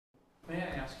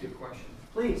ask you a question?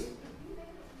 Please.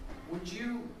 Would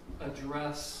you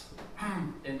address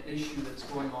an issue that's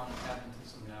going on in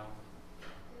Adventism now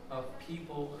of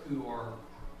people who are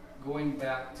going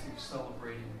back to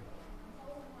celebrating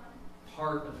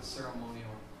part of the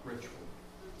ceremonial ritual,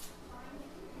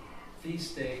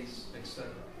 feast days, etc.?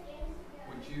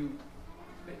 Would you,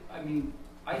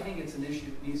 I think it's an issue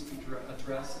that needs to be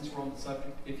addressed since we're on the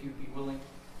subject, if you'd be willing,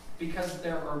 because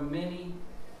there are many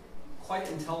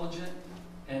quite intelligent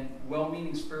and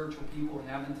well-meaning spiritual people in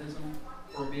Adventism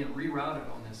who are being rerouted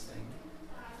on this thing.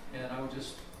 And I would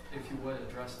just, if you would,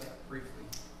 address that briefly.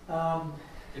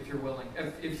 If you're willing.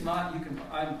 If not, you can.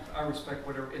 I respect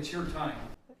whatever. It's your time.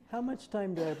 How much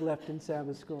time do I have left in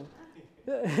Sabbath school?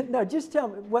 No, just tell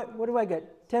me. What do I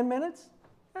get? 10 minutes?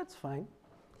 That's fine.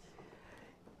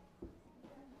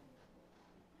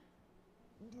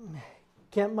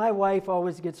 Kent, my wife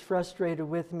always gets frustrated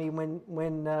with me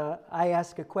when I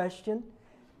ask a question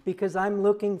because I'm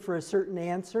looking for a certain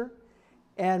answer.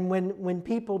 And when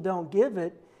people don't give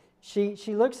it, she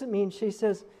looks at me and she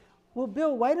says, well,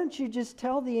 Bill, why don't you just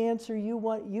tell the answer you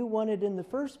wanted in the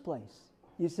first place?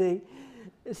 You see?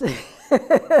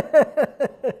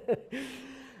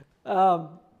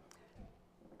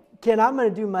 Ken, I'm going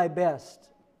to do my best,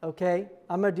 okay?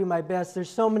 I'm going to do my best. There's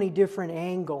so many different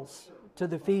angles to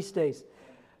the feast days.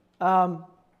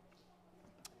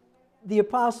 The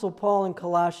Apostle Paul in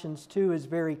Colossians 2 is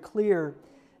very clear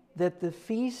that the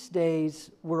feast days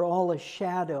were all a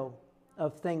shadow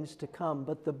of things to come,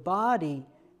 but the body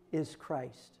is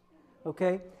Christ.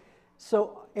 Okay?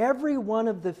 So every one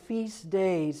of the feast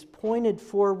days pointed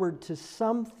forward to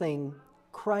something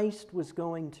Christ was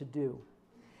going to do.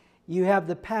 You have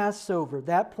the Passover.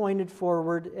 That pointed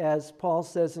forward, as Paul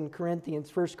says in 1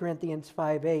 Corinthians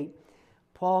 5:8.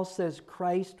 Paul says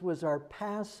Christ was our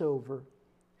Passover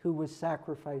who was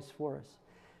sacrificed for us.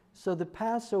 So the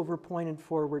Passover pointed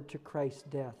forward to Christ's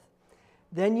death.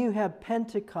 Then you have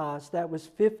Pentecost. That was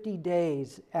 50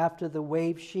 days after the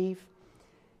wave sheaf.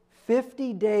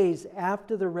 50 days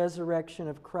after the resurrection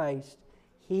of Christ,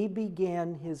 he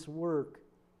began his work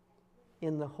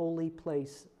in the holy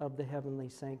place of the heavenly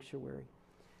sanctuary.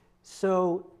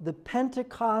 So the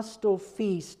Pentecostal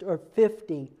feast, or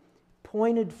 50,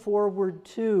 pointed forward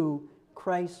to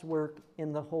Christ's work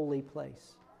in the holy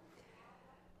place.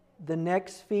 The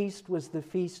next feast was the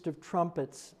Feast of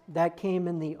Trumpets. That came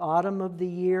in the autumn of the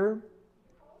year,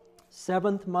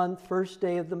 7th month, first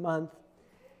day of the month.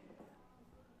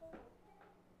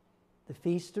 The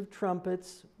Feast of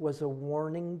Trumpets was a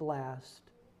warning blast.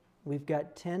 We've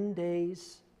got 10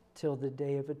 days till the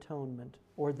Day of Atonement,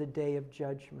 or the Day of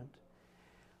Judgment.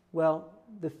 Well,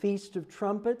 the Feast of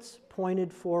Trumpets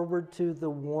pointed forward to the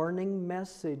warning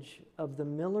message of the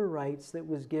Millerites that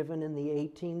was given in the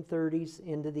 1830s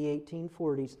into the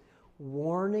 1840s,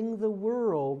 warning the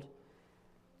world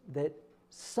that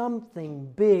something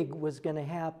big was going to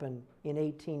happen in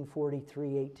 1843,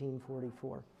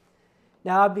 1844.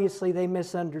 Now, obviously, they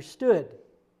misunderstood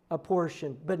a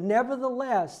portion, but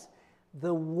nevertheless,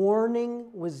 the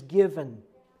warning was given.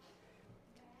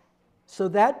 So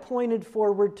that pointed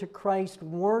forward to Christ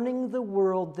warning the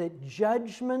world that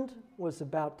judgment was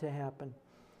about to happen.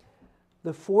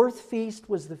 The fourth feast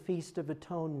was the Feast of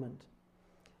Atonement.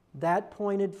 That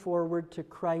pointed forward to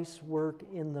Christ's work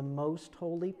in the most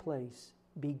holy place,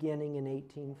 beginning in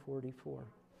 1844.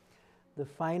 The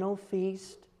final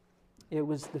feast, it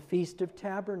was the Feast of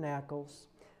Tabernacles.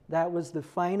 That was the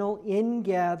final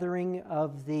ingathering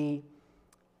of the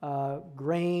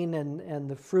grain and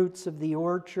the fruits of the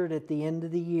orchard at the end of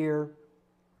the year.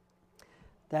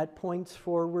 That points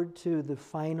forward to the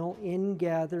final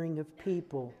ingathering of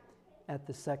people at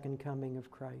the second coming of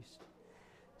Christ.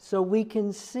 So we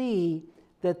can see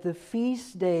that the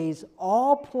feast days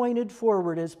all pointed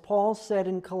forward, as Paul said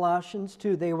in Colossians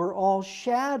 2, they were all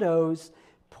shadows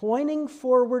pointing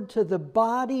forward to the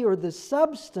body or the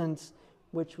substance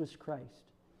which was Christ.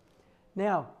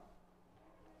 Now,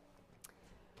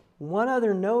 one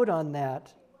other note on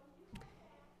that.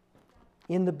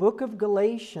 In the book of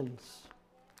Galatians,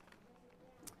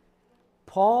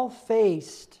 Paul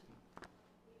faced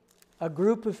a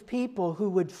group of people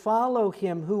who would follow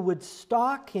him, who would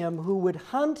stalk him, who would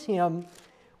hunt him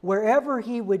wherever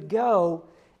he would go.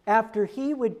 After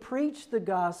he would preach the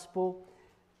gospel,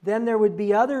 then there would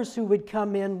be others who would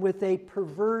come in with a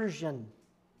perversion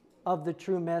of the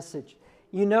true message.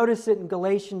 You notice it in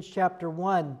Galatians chapter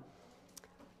 1.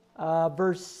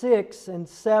 Verse 6 and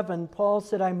 7, Paul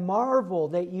said, I marvel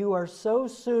that you are so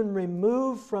soon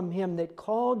removed from him that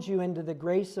called you into the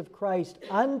grace of Christ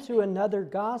unto another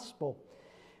gospel,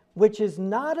 which is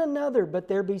not another, but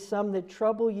there be some that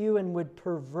trouble you and would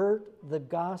pervert the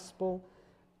gospel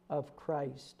of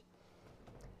Christ.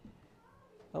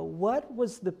 What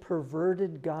was the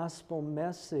perverted gospel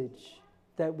message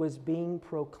that was being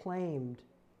proclaimed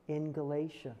in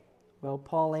Galatia? Well,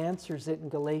 Paul answers it in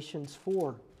Galatians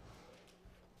 4.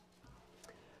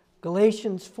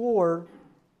 Galatians 4,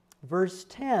 verse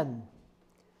 10.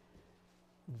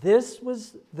 This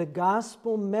was the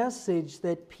gospel message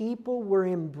that people were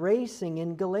embracing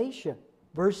in Galatia.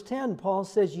 Verse 10, Paul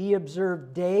says, "Ye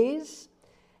observe days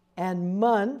and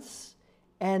months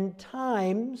and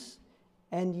times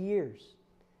and years."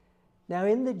 Now,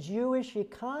 in the Jewish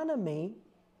economy,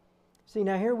 see,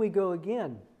 now here we go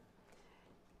again.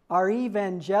 Our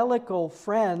evangelical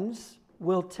friends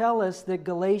will tell us that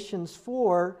Galatians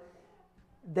 4,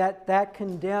 that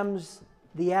condemns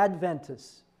the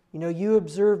Adventists. You know, you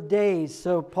observe days,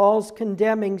 so Paul's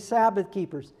condemning Sabbath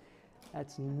keepers.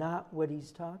 That's not what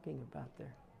he's talking about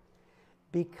there.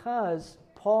 Because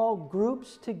Paul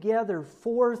groups together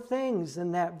 4 things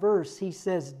in that verse. He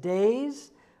says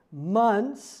days,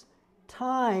 months,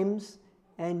 times,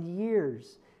 and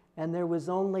years. And there was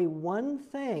only one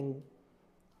thing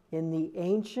in the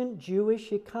ancient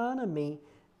Jewish economy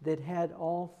that had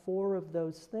all 4 of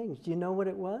those things. Do you know what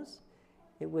it was?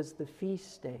 It was the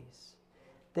feast days.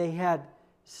 They had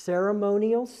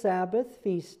ceremonial Sabbath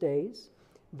feast days.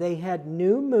 They had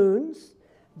new moons.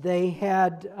 They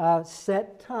had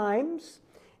set times.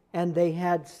 And they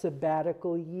had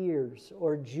sabbatical years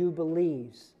or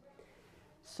jubilees.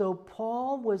 So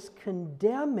Paul was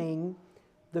condemning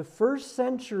the first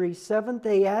century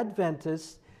Seventh-day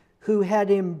Adventists who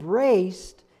had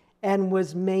embraced and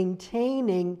was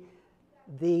maintaining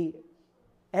the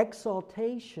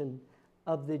exaltation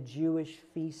of the Jewish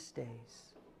feast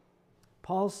days.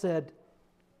 Paul said,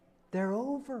 they're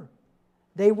over.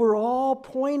 They were all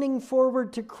pointing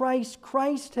forward to Christ.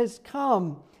 Christ has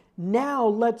come. Now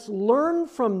let's learn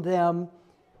from them,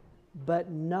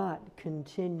 but not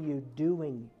continue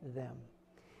doing them.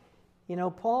 You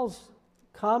know, Paul's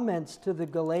comments to the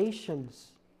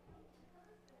Galatians,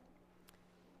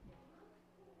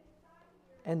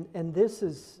 and this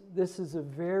is a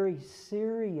very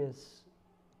serious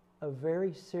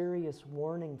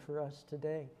warning for us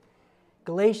today.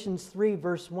 Galatians 3,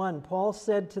 verse 1, Paul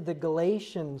said to the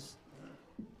Galatians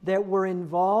that were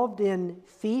involved in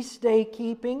feast day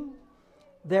keeping,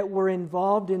 that were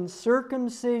involved in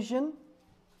circumcision.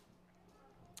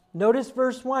 Notice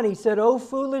verse 1, he said, "O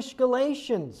foolish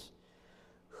Galatians,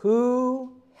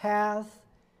 who hath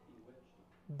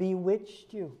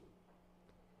bewitched you?"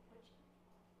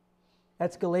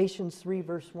 That's Galatians 3,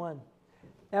 verse 1.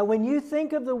 Now, when you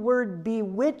think of the word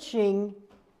bewitching,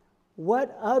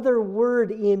 what other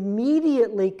word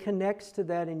immediately connects to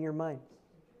that in your mind?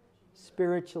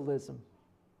 Spiritualism.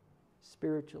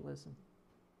 Spiritualism.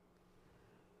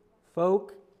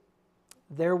 Folk,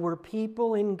 there were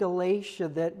people in Galatia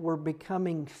that were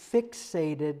becoming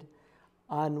fixated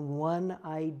on one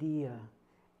idea,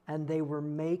 and they were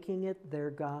making it their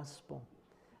gospel.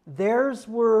 Theirs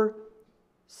were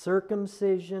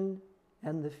circumcision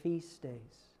and the feast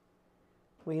days.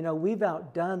 Well, you know, we've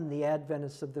outdone the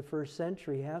Adventists of the first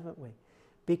century, haven't we?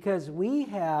 Because we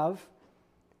have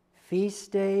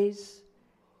feast days,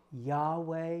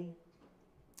 Yahweh,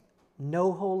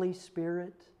 no Holy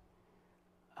Spirit,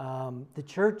 the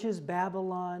church is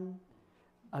Babylon,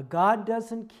 God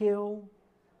doesn't kill.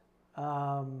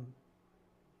 Tell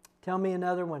me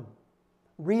another one.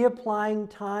 Reapplying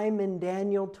time in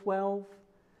Daniel 12,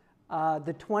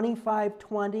 the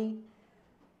 25-20.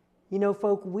 You know,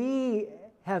 folk, we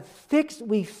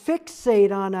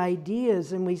fixate on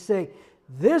ideas and we say,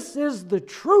 this is the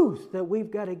truth that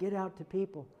we've got to get out to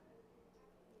people.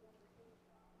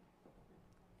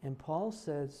 And Paul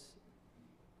says,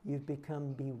 you've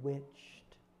become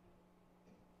bewitched.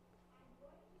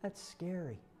 That's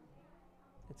scary.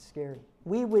 It's scary.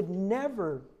 We would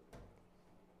never,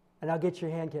 and I'll get your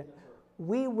hand, Ken.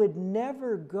 We would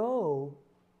never go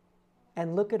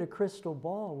and look at a crystal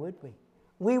ball, would we?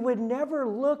 We would never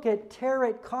look at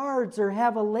tarot cards or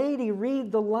have a lady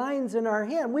read the lines in our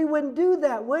hand. We wouldn't do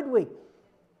that, would we?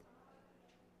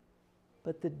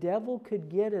 But the devil could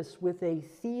get us with a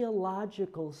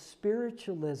theological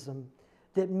spiritualism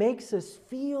that makes us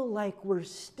feel like we're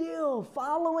still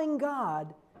following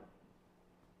God,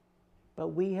 but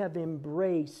we have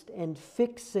embraced and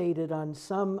fixated on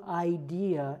some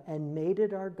idea and made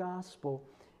it our gospel.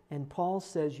 And Paul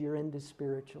says you're into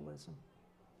spiritualism.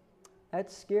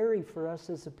 That's scary for us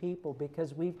as a people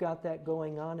because we've got that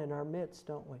going on in our midst,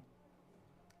 don't we?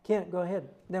 Kent, go ahead.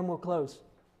 Then we'll close.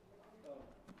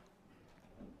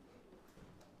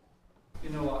 You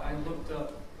know, I looked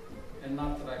up, and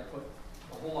not that I put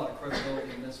a whole lot of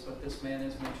credibility in this, but this man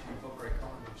is mentioned in Book Great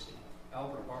Controversy,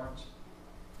 Albert Barnes.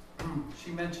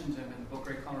 She mentions him in Book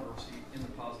Great Controversy in the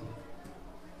positive.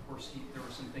 Of course, there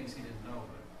were some things he didn't know,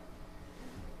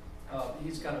 but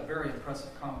he's got a very impressive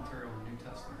commentary on the New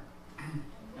Testament.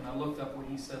 And I looked up what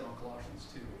he said on Colossians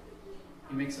 2.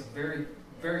 He makes a very,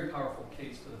 very powerful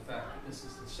case for the fact that this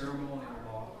is the ceremonial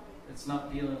law. It's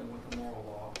not dealing with the moral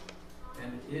law.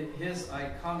 And his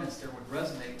comments there would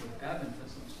resonate with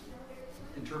Adventism's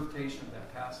interpretation of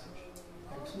that passage.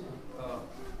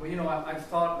 Well, you know, I've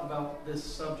thought about this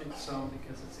subject some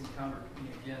because it's encountered me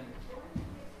again.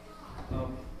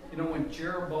 You know, when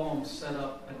Jeroboam set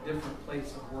up a different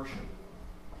place of worship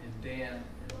in Dan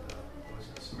and was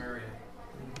it Samaria,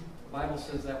 the Bible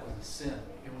says that was a sin.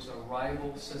 It was a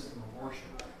rival system of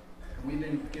worship. And we've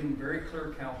been given very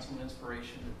clear counsel and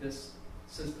inspiration that this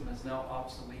system is now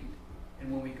obsolete.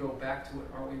 And when we go back to it,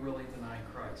 aren't we really denying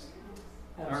Christ?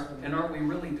 And aren't we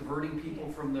really diverting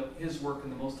people from His work in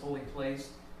the most holy place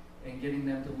and getting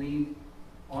them to lean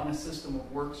on a system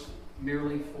of works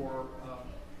merely for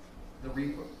the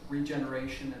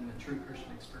regeneration and the true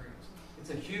Christian experience? It's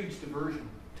a huge diversion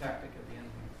tactic of the enemy.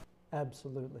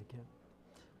 Absolutely, Ken.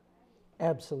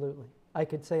 Absolutely. I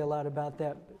could say a lot about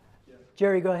that.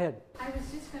 Jerry, go ahead. I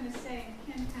was just going to say, and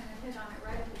Ken kind of hit on it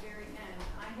right at the very end.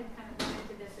 I had kind of gone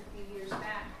into this a few years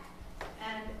back,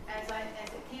 and as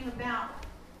it came about,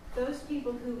 those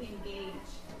people who engage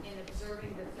in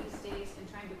observing the feast days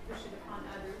and trying to push it upon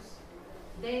others,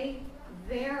 they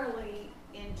verily,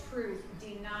 in truth,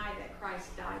 deny that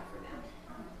Christ died for them.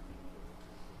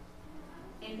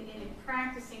 And in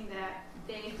practicing that,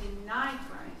 they deny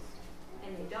Christ,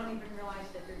 and they don't even realize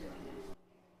that they're doing it.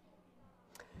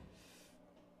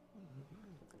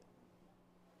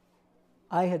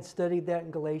 I had studied that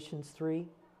in Galatians 3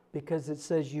 because it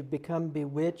says, "You've become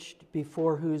bewitched,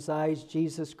 before whose eyes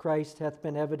Jesus Christ hath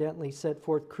been evidently set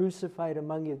forth, crucified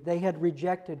among you." They had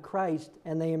rejected Christ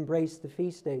and they embraced the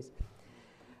feast days.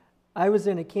 I was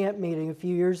in a camp meeting a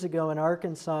few years ago in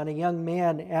Arkansas, and a young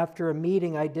man, after a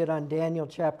meeting I did on Daniel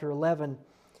chapter 11,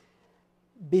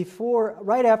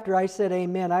 right after I said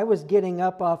amen, I was getting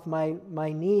up off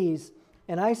my knees,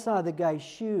 and I saw the guy's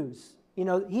shoes. You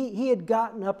know, he had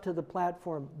gotten up to the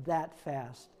platform that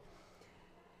fast.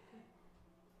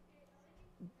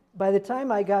 By the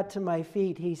time I got to my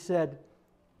feet, he said,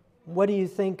 "What do you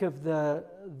think of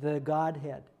the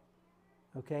Godhead?"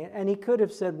 Okay, and he could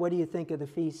have said, "What do you think of the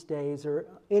feast days?" or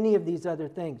any of these other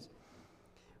things.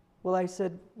 Well, I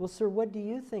said, "Well, sir, what do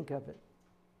you think of it?"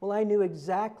 Well, I knew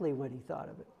exactly what he thought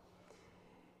of it.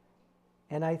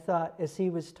 And I thought, as he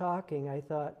was talking, I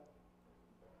thought,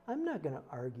 I'm not going to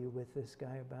argue with this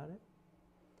guy about it.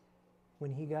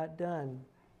 When he got done,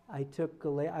 I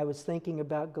was thinking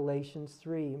about Galatians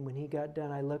 3, and when he got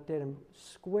done, I looked at him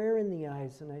square in the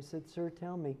eyes, and I said, "Sir,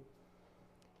 tell me,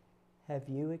 have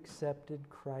you accepted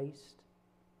Christ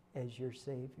as your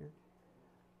Savior?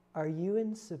 Are you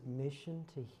in submission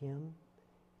to Him?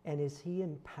 And is He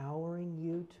empowering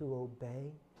you to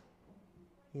obey?"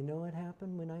 You know what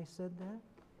happened when I said that?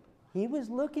 He was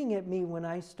looking at me when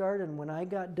I started, and when I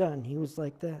got done, he was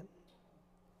like that.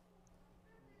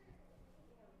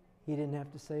 He didn't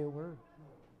have to say a word.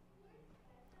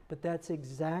 But that's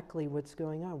exactly what's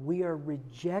going on. We are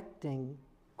rejecting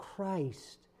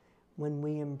Christ when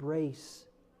we embrace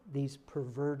these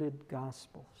perverted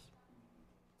gospels.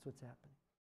 That's what's happening.